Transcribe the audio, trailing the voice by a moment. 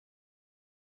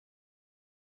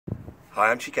Hi,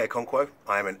 I'm Chike Okonkwo.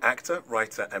 I am an actor,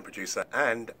 writer and producer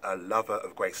and a lover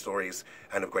of great stories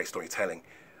and of great storytelling.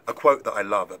 A quote that I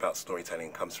love about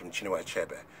storytelling comes from Chinua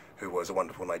Achebe, who was a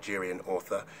wonderful Nigerian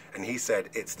author, and he said,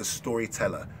 "It's the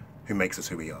storyteller who makes us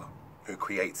who we are, who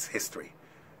creates history.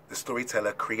 The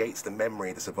storyteller creates the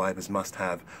memory the survivors must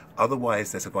have,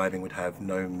 otherwise their surviving would have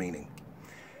no meaning."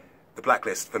 The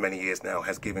Blacklist for many years now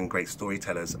has given great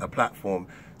storytellers a platform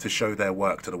to show their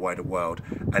work to the wider world,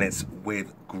 and it's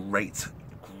with great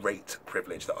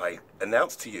privilege that I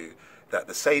announce to you that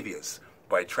The Saviours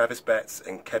by Travis Betz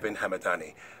and Kevin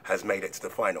Hamedani has made it to the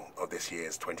final of this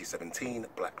year's 2017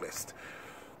 Blacklist.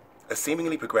 A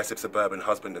seemingly progressive suburban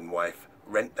husband and wife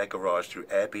rent their garage through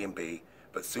Airbnb,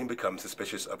 but soon become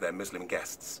suspicious of their Muslim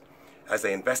guests. As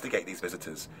they investigate these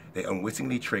visitors, they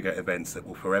unwittingly trigger events that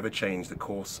will forever change the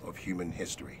course of human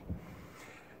history.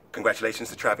 Congratulations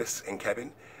to Travis and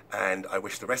Kevin, and I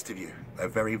wish the rest of you a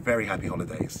very, very happy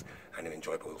holidays and an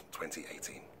enjoyable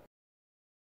 2018.